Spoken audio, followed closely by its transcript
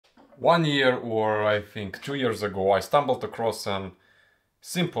1 year or I think 2 years ago, I stumbled across a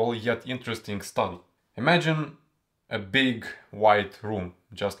simple yet interesting study. Imagine a big white room,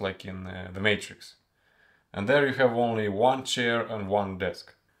 just like in The Matrix. And there you have only one chair and one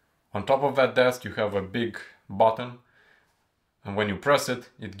desk. On top of that desk you have a big button, and when you press it,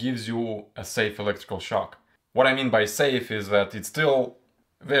 it gives you a safe electrical shock. What I mean by safe is that it's still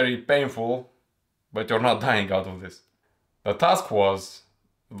very painful, but you're not dying out of this. The task was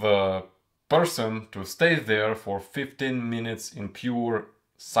the person to stay there for 15 minutes in pure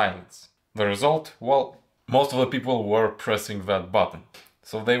silence. The result? Well, most of the people were pressing that button.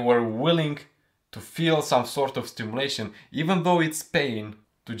 So they were willing to feel some sort of stimulation, even though it's pain,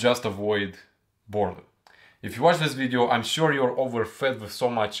 to just avoid boredom. If you watch this video, I'm sure you're overfed with so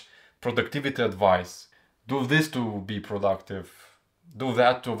much productivity advice. Do this to be productive. Do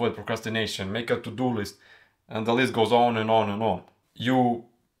that to avoid procrastination. Make a to-do list. And the list goes on and on and on. You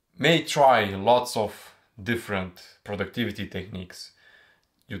may try lots of different productivity techniques.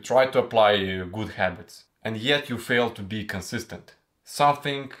 You try to apply good habits, and yet you fail to be consistent.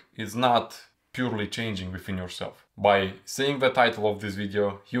 Something is not purely changing within yourself. By seeing the title of this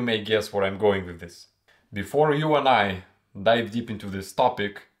video, you may guess where I'm going with this. Before you and I dive deep into this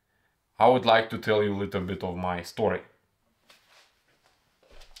topic, I would like to tell you a little bit of my story.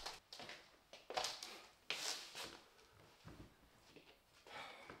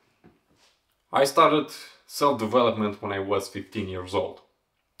 I started self-development when I was 15 years old.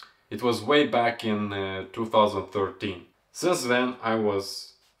 It was way back in 2013. Since then, I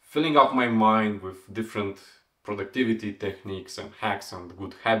was filling up my mind with different productivity techniques and hacks and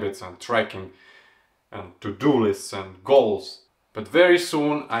good habits and tracking and to-do lists and goals. But very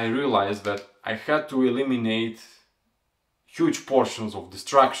soon I realized that I had to eliminate huge portions of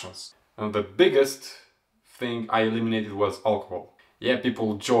distractions. And the biggest thing I eliminated was alcohol. Yeah,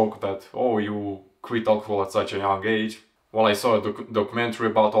 people joke that, oh, you quit alcohol at such a young age. Well, I saw a documentary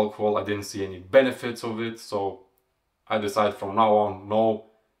about alcohol, I didn't see any benefits of it, so I decided from now on, no,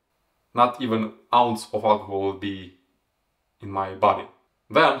 not even an ounce of alcohol will be in my body.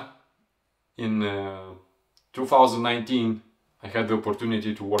 Then, in 2019, I had the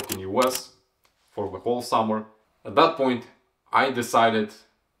opportunity to work in US for the whole summer. At that point, I decided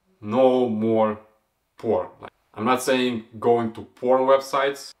no more porn. I'm not saying going to porn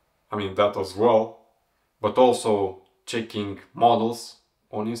websites, I mean that as well, but also checking models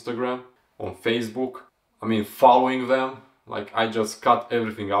on Instagram, on Facebook. I mean following them. Like, I just cut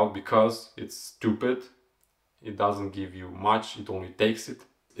everything out because it's stupid. It doesn't give you much, it only takes it.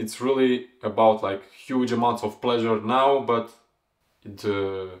 It's really about like huge amounts of pleasure now, but it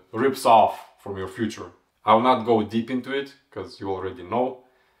rips off from your future. I will not go deep into it because you already know.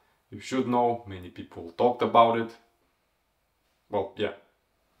 You should know, many people talked about it. Well, yeah,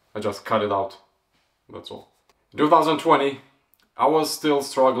 I just cut it out, that's all. In 2020, I was still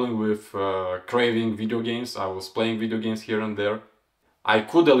struggling with craving video games. I was playing video games here and there. I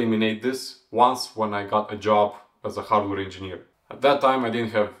could eliminate this once when I got a job as a hardware engineer. At that time, I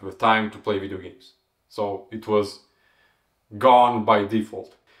didn't have the time to play video games, so it was gone by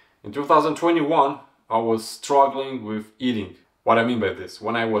default. In 2021, I was struggling with eating. What I mean by this,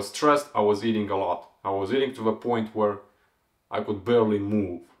 when I was stressed, I was eating a lot. I was eating to the point where I could barely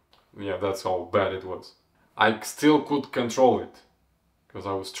move. Yeah, that's how bad it was. I still could control it, because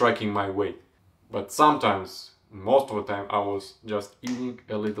I was tracking my weight. But sometimes, most of the time, I was just eating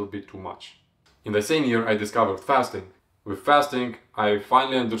a little bit too much. In the same year, I discovered fasting. With fasting, I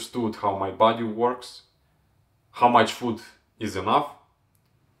finally understood how my body works, how much food is enough,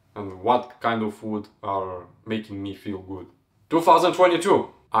 and what kind of food are making me feel good. 2022,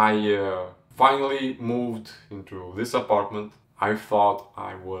 I finally moved into this apartment. I thought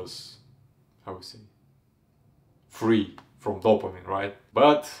I was, how would say, free from dopamine, right?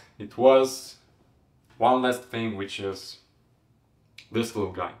 But it was one last thing, which is this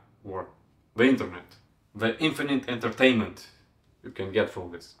little guy, or the internet, the infinite entertainment you can get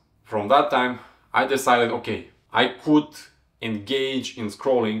from this. From that time, I decided, okay, I could engage in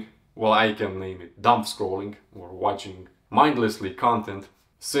scrolling, well, I can name it dumb scrolling, or watching mindlessly content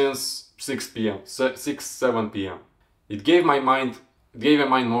since 6 p.m., 7 p.m. It gave my mind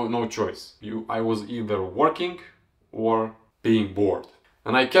no choice. I was either working or being bored.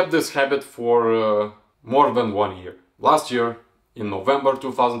 And I kept this habit for more than 1 year. Last year, in November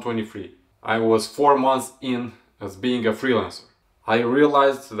 2023, I was 4 months in as being a freelancer. I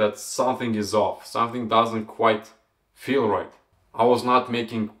realized that something is off, something doesn't quite feel right. I was not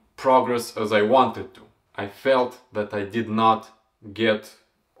making progress as I wanted to. I felt that I did not get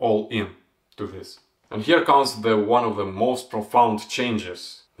all in to this. And here comes one of the most profound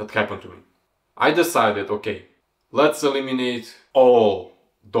changes that happened to me. I decided, okay, let's eliminate all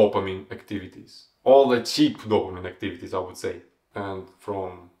dopamine activities. All the cheap dopamine activities, I would say. And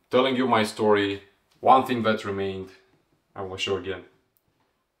from telling you my story, one thing that remained, I will show again,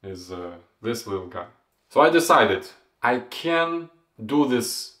 is this little guy. So I decided I can do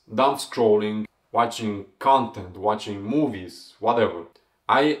this dumb scrolling, watching content, watching movies, whatever.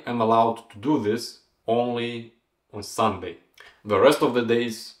 I am allowed to do this only on Sunday. The rest of the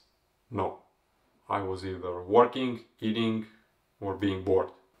days, no. I was either working, eating, or being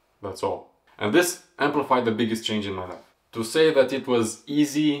bored. That's all. And this amplified the biggest change in my life. To say that it was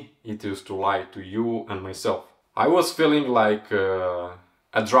easy, it is to lie to you and myself. I was feeling like a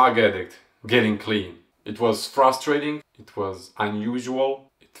drug addict getting clean. It was frustrating, it was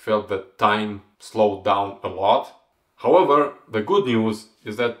unusual, it felt that time slowed down a lot. However, the good news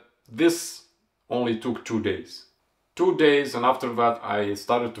is that this only took 2 days. 2 days, and after that I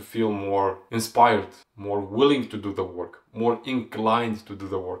started to feel more inspired, more willing to do the work, more inclined to do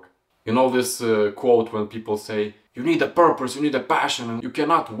the work. You know this quote when people say, you need a purpose, you need a passion, and you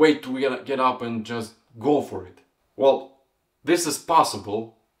cannot wait to get up and just go for it. Well, this is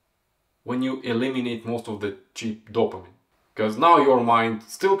possible when you eliminate most of the cheap dopamine. Because now your mind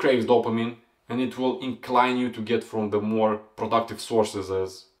still craves dopamine, and it will incline you to get from the more productive sources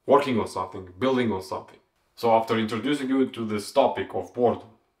as working on something, building on something. So after introducing you to this topic of boredom,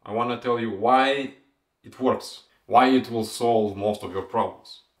 I want to tell you why it works, why it will solve most of your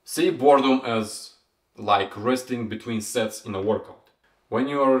problems. See boredom as like resting between sets in a workout. When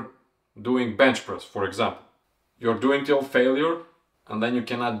you're doing bench press, for example, you're doing till failure and then you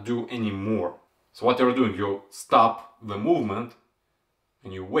cannot do any more. So what you're doing, you stop the movement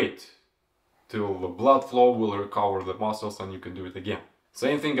and you wait till the blood flow will recover the muscles and you can do it again.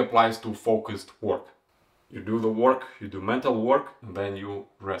 Same thing applies to focused work. You do the work, you do mental work, and then you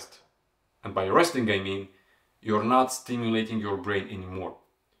rest. And by resting, I mean you're not stimulating your brain anymore.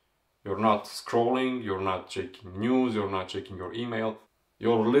 You're not scrolling, you're not checking news, you're not checking your email.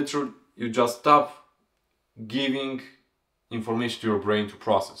 You just stop giving information to your brain to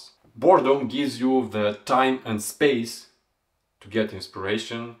process. Boredom gives you the time and space to get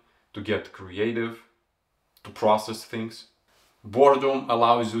inspiration, to get creative, to process things. Boredom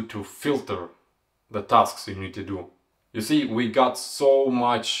allows you to filter the tasks you need to do. You see, we got so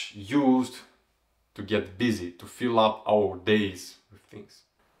much used to get busy, to fill up our days with things.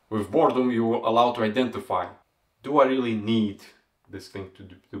 With boredom, you are allowed to identify, do I really need this thing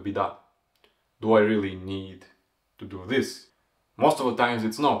to be done? Do I really need to do this? Most of the times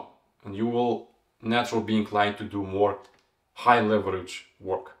it's no, and you will naturally be inclined to do more high leverage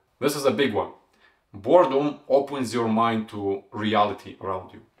work. This is a big one. Boredom opens your mind to reality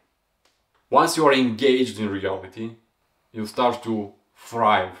around you. Once you are engaged in reality, you start to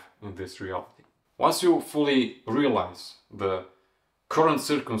thrive in this reality. Once you fully realize the current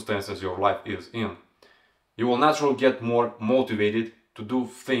circumstances your life is in, you will naturally get more motivated to do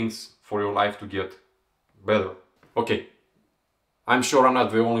things for your life to get better. Okay, I'm sure I'm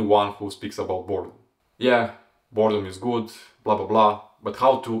not the only one who speaks about boredom. Yeah, boredom is good, blah blah blah, but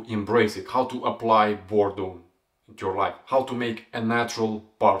how to embrace it, how to apply boredom into your life, how to make a natural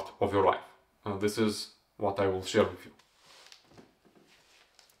part of your life. And this is what I will share with you.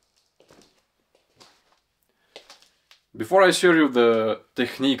 Before I share you the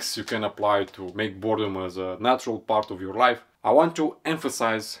techniques you can apply to make boredom as a natural part of your life, I want to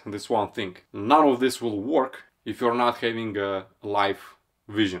emphasize this one thing. None of this will work if you're not having a life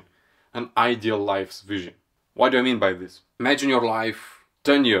vision, an ideal life's vision. What do I mean by this? Imagine your life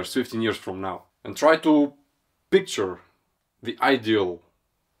 10 years, 15 years from now, and try to picture the ideal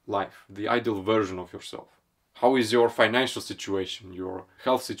life, the ideal version of yourself. How is your financial situation, your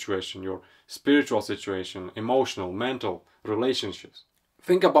health situation, your spiritual situation, emotional, mental, relationships?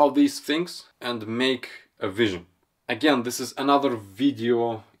 Think about these things and make a vision. Again, this is another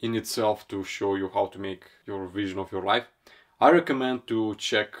video in itself to show you how to make your vision of your life. I recommend to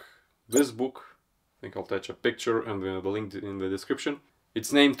check this book. I think I'll attach a picture and the link in the description.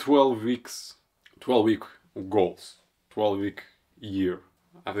 It's named 12 week goals, 12-week year.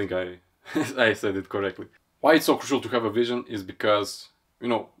 I think I said it correctly. Why it's so crucial to have a vision is because, you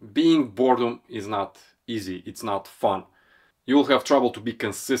know, being boredom is not easy, it's not fun. You will have trouble to be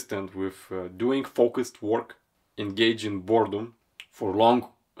consistent with doing focused work, engage in boredom for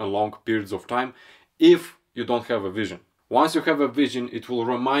long periods of time if you don't have a vision. Once you have a vision, it will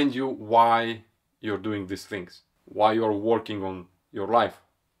remind you why you're doing these things, why you're working on your life,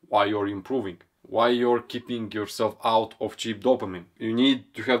 why you're improving, why you're keeping yourself out of cheap dopamine. You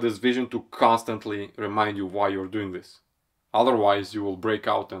need to have this vision to constantly remind you why you're doing this. Otherwise, you will break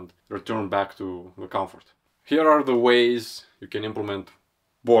out and return back to the comfort. Here are the ways you can implement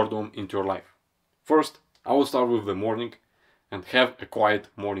boredom into your life. First, I will start with the morning and have a quiet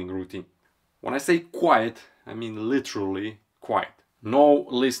morning routine. When I say quiet, I mean literally quiet. No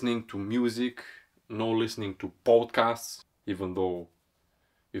listening to music, no listening to podcasts, even though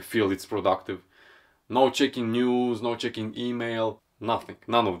you feel it's productive. No checking news, no checking email, nothing,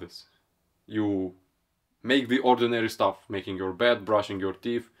 none of this. You make the ordinary stuff, making your bed, brushing your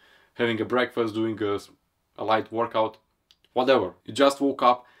teeth, having a breakfast, doing a light workout, whatever. You just woke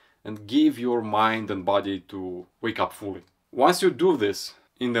up and give your mind and body to wake up fully. Once you do this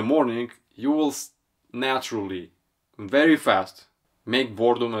in the morning, you will naturally, very fast, make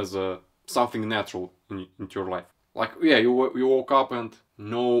boredom as something natural into your life. Like, yeah, you woke up and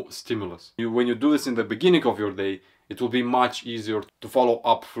no stimulus. When you do this in the beginning of your day, it will be much easier to follow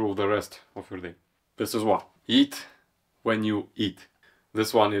up through the rest of your day. This is one. Eat when you eat.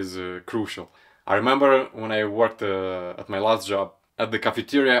 This one is crucial. I remember when I worked at my last job, at the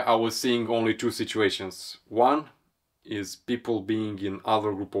cafeteria, I was seeing only two situations. One is people being in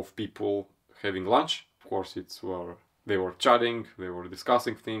other group of people having lunch. Of course, it's where they were chatting, they were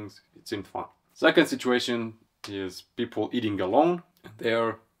discussing things, it seemed fun. Second situation is people eating alone, and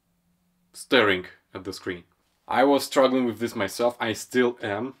they're staring at the screen. I was struggling with this myself, I still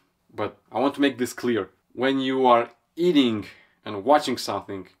am, but I want to make this clear. When you are eating and watching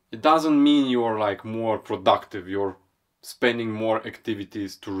something, it doesn't mean you're like more productive, you're spending more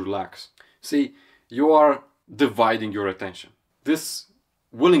activities to relax. See, you are dividing your attention. This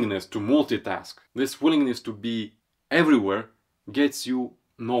willingness to multitask, this willingness to be everywhere gets you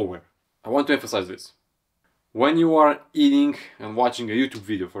nowhere. I want to emphasize this. When you are eating and watching a YouTube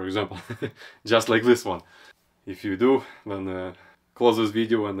video, for example, just like this one, if you do, then close this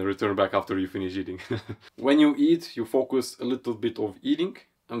video and return back after you finish eating. When you eat, you focus a little bit of eating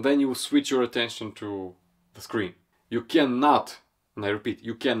and then you switch your attention to the screen. You cannot, and I repeat,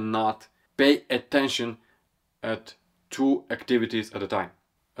 you cannot pay attention at two activities at a time.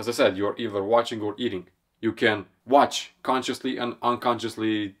 As I said, you're either watching or eating. You can watch consciously and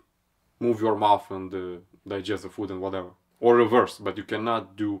unconsciously move your mouth and digest the food and whatever. Or reverse, but you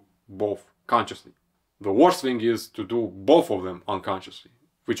cannot do both consciously. The worst thing is to do both of them unconsciously,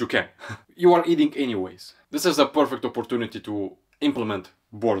 which you can. You are eating anyways. This is a perfect opportunity to implement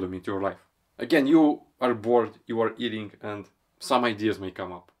boredom into your life. Again, you are bored, you are eating, and some ideas may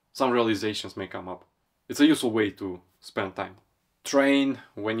come up. Some realizations may come up. It's a useful way to spend time. Train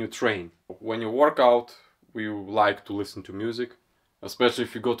when you train. When you work out, we like to listen to music. Especially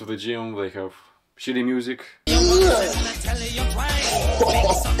if you go to the gym, they have shitty music. You're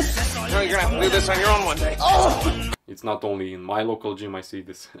gonna have to do this on your own one day. It's not only in my local gym, I see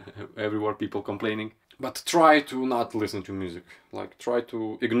this everywhere, people complaining. But try to not listen to music. Like, try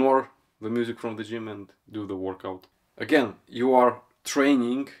to ignore the music from the gym and do the workout. Again, you are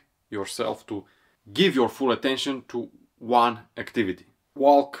training yourself to give your full attention to one activity.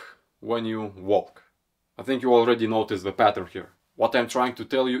 Walk when you walk. I think you already noticed the pattern here. What I'm trying to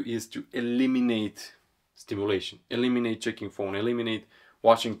tell you is to eliminate stimulation, eliminate checking phone, eliminate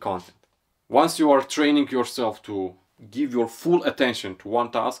watching content. Once you are training yourself to give your full attention to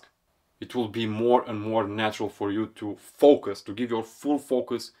one task, it will be more and more natural for you to focus, to give your full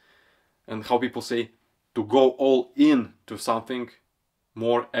focus, and how people say, to go all in to something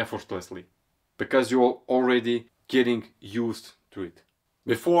more effortlessly, because you're already getting used to it.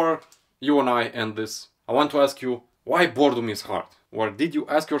 Before you and I end this, I want to ask you, why boredom is hard? Or did you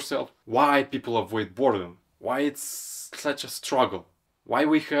ask yourself why people avoid boredom? Why it's such a struggle? Why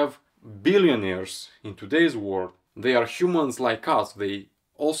we have billionaires in today's world? They are humans like us. They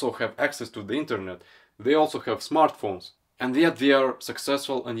also have access to the internet. They also have smartphones. And yet they are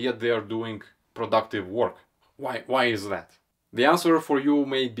successful, and yet they are doing productive work. Why is that? The answer for you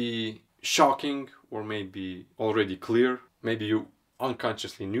may be shocking or may be already clear. Maybe you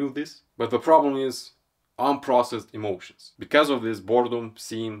unconsciously knew this. But the problem is unprocessed emotions. Because of this, boredom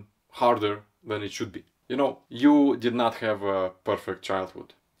seems harder than it should be. You know, you did not have a perfect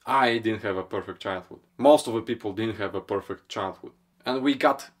childhood. I didn't have a perfect childhood. Most of the people didn't have a perfect childhood. And we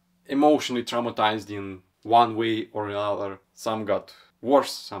got emotionally traumatized in one way or another. Some got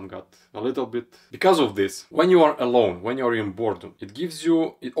worse, some got a little bit. Because of this, when you are alone, when you're in boredom,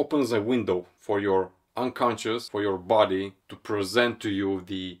 it opens a window for your unconscious, for your body to present to you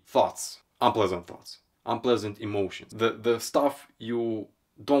the thoughts, unpleasant emotions, the stuff you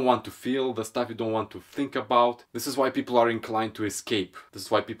don't want to feel, the stuff you don't want to think about. This is why people are inclined to escape. This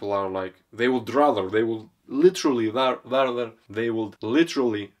is why people are like, they would literally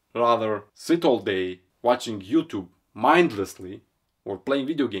rather sit all day watching YouTube mindlessly, or playing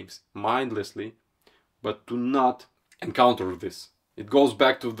video games mindlessly, but to not encounter this. It goes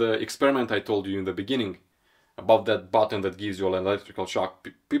back to the experiment I told you in the beginning about that button that gives you an electrical shock.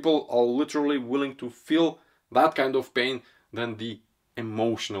 People are literally willing to feel that kind of pain than the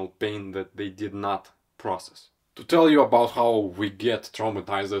emotional pain that they did not process. To tell you about how we get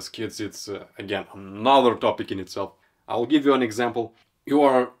traumatized as kids, it's again another topic in itself. I'll give you an example. You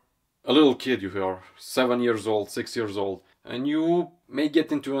are a little kid, you are 7 years old, 6 years old, and you may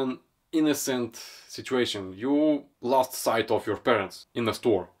get into an innocent situation. You lost sight of your parents in the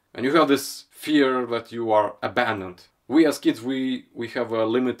store, and you have this fear that you are abandoned. We as kids, we have a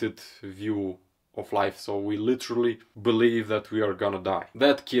limited view of life, so we literally believe that we are gonna die.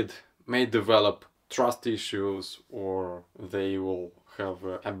 That kid may develop trust issues, or they will have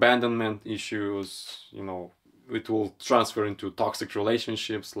abandonment issues, you know, it will transfer into toxic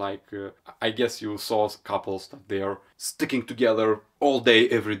relationships. Like I guess you saw couples that they are sticking together all day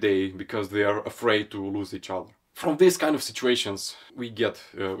every day because they are afraid to lose each other. From these kind of situations we get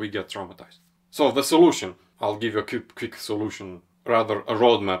traumatized. So the solution, I'll give you a quick solution, rather a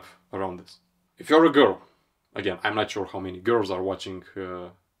roadmap around this. If you're a girl, again, I'm not sure how many girls are watching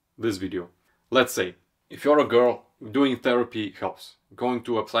this video. Let's say if you're a girl, doing therapy helps. Going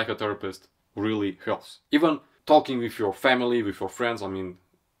to a psychotherapist really helps. Even talking with your family, with your friends. I mean,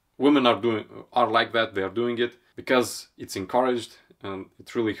 women are like that. They are doing it because it's encouraged and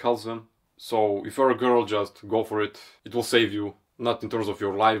it really helps them. So if you're a girl, just go for it. It will save you, not in terms of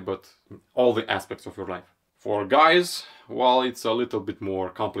your life, but in all the aspects of your life. For guys, well, it's a little bit more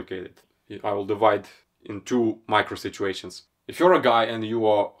complicated. I will divide in two micro situations. If you're a guy and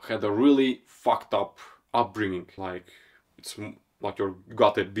you had a really fucked up upbringing, like it's like you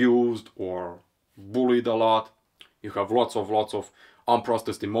got abused or bullied a lot, you have lots of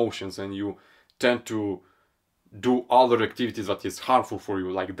unprocessed emotions, and you tend to do other activities that is harmful for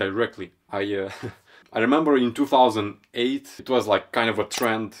you, like directly. I remember in 2008 it was like kind of a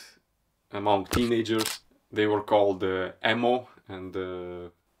trend among teenagers. They were called emo, and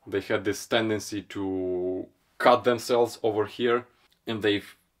they had this tendency to cut themselves over here, and they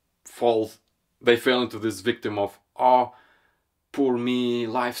fell into this victim of, oh, poor me,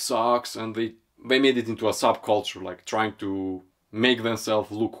 life sucks, and they made it into a subculture, like trying to make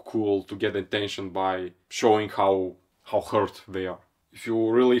themselves look cool to get attention by showing how hurt they are. If you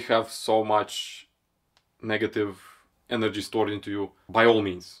really have so much negative energy stored into you, by all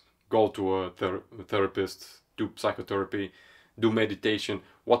means, go to a therapist, do psychotherapy, do meditation,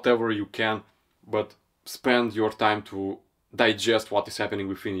 whatever you can, but spend your time to digest what is happening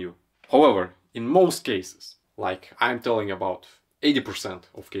within you. However, in most cases, like I'm telling about 80%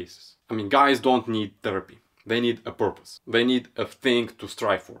 of cases, I mean, guys don't need therapy. They need a purpose. They need a thing to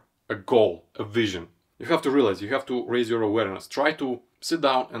strive for, a goal, a vision. You have to realize, you have to raise your awareness. Try to sit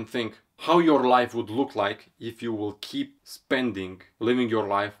down and think how your life would look like if you will keep living your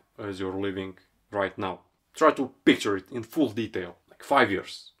life as you're living right now. Try to picture it in full detail, like 5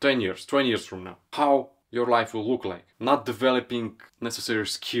 years, 10 years, 20 years from now. How your life will look like. Not developing necessary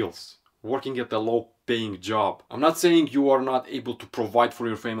skills, working at a low-paying job. I'm not saying you are not able to provide for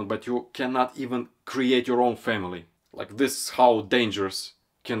your family, but you cannot even create your own family. Like, this is how dangerous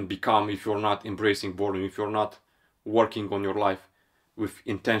can become if you're not embracing boredom, if you're not working on your life with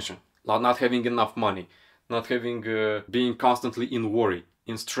intention. Not having enough money, not having being constantly in worry,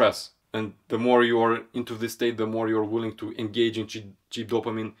 in stress. And the more you are into this state, the more you're willing to engage in cheap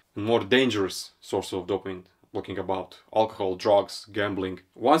dopamine, and more dangerous source of dopamine, talking about alcohol, drugs, gambling.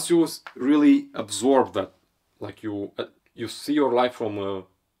 Once you really absorb that, like you see your life from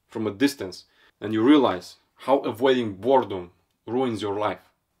a distance, and you realize how avoiding boredom ruins your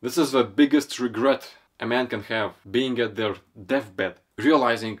life. This is the biggest regret a man can have, being at their deathbed,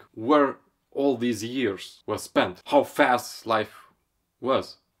 realizing where all these years were spent, how fast life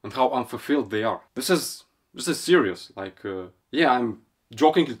was, and how unfulfilled they are. This is serious. Like, yeah, I'm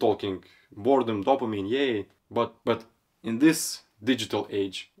jokingly talking boredom, dopamine, yay, but in this digital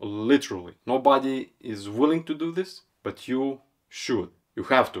age, literally, nobody is willing to do this, but you should. You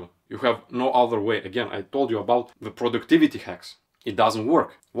have to. You have no other way. Again, I told you about the productivity hacks. It doesn't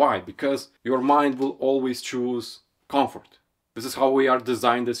work. Why? Because your mind will always choose comfort. This is how we are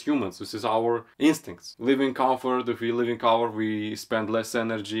designed as humans. This is our instincts. Live in comfort. If we live in comfort, we spend less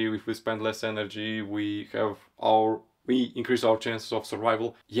energy. If we spend less energy, we increase our chances of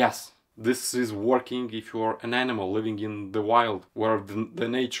survival. Yes, this is working if you're an animal living in the wild, where the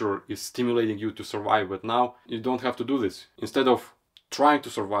nature is stimulating you to survive. But now you don't have to do this. Instead of trying to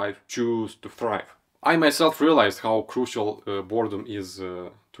survive, choose to thrive. I myself realized how crucial boredom is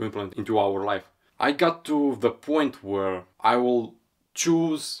to implement into our life. I got to the point where I will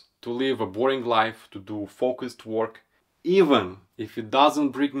choose to live a boring life, to do focused work, even if it doesn't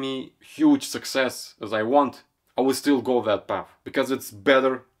bring me huge success as I want. I will still go that path, because it's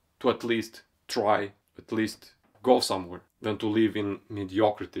better to at least try, at least go somewhere, than to live in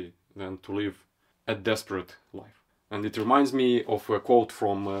mediocrity, than to live a desperate life. And it reminds me of a quote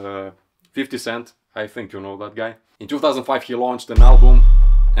from 50 Cent. I think you know that guy. In 2005 he launched an album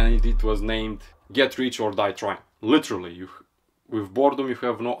and it was named Get Rich or Die Trying. Literally, with boredom you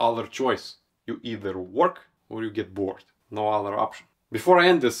have no other choice. You either work or you get bored. No other option. Before I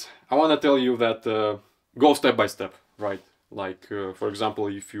end this, I want to tell you that go step by step, right? Like, for example,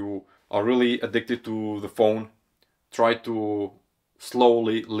 if you are really addicted to the phone, try to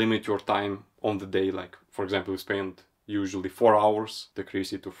slowly limit your time on the day. Like, for example, you spend usually 4 hours,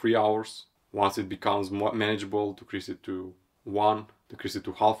 decrease it to 3 hours. Once it becomes more manageable, decrease it to 1, decrease it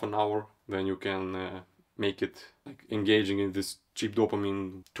to half an hour. Then you can make it like engaging in this cheap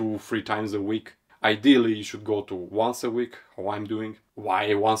dopamine 2-3 times a week. Ideally, you should go to once a week, how I'm doing.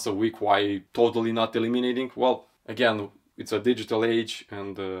 Why once a week? Why totally not eliminating? Well, again, it's a digital age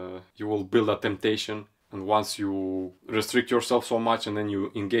and you will build a temptation. And once you restrict yourself so much and then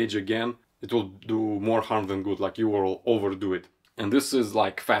you engage again, it will do more harm than good, like you will overdo it. And this is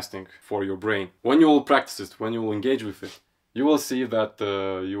like fasting for your brain. When you will practice it, when you will engage with it, you will see that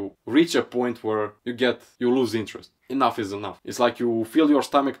you reach a point where you lose interest. Enough is enough. It's like you fill your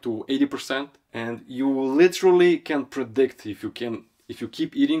stomach to 80% and you literally can predict if you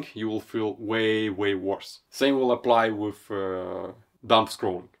keep eating, you will feel way worse. Same will apply with dumb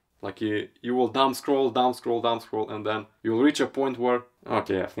scrolling. Like you will dumb scroll, and then you'll reach a point where,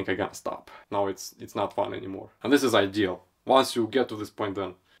 okay, I think I gotta stop. Now it's not fun anymore. And this is ideal. Once you get to this point,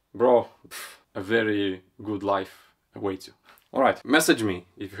 then, bro, a very good life awaits you. Alright, message me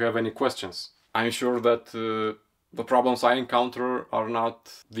if you have any questions. I'm sure that the problems I encounter are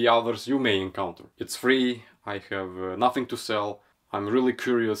not the others you may encounter. It's free, I have nothing to sell. I'm really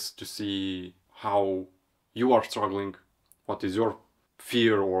curious to see how you are struggling, what is your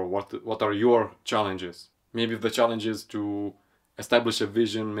fear or what are your challenges. Maybe the challenge is to establish a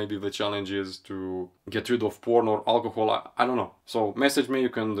vision, maybe the challenge is to get rid of porn or alcohol, I don't know. So message me, you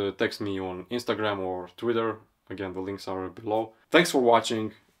can text me on Instagram or Twitter. Again, the links are below. Thanks for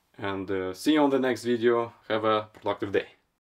watching and see you on the next video. Have a productive day.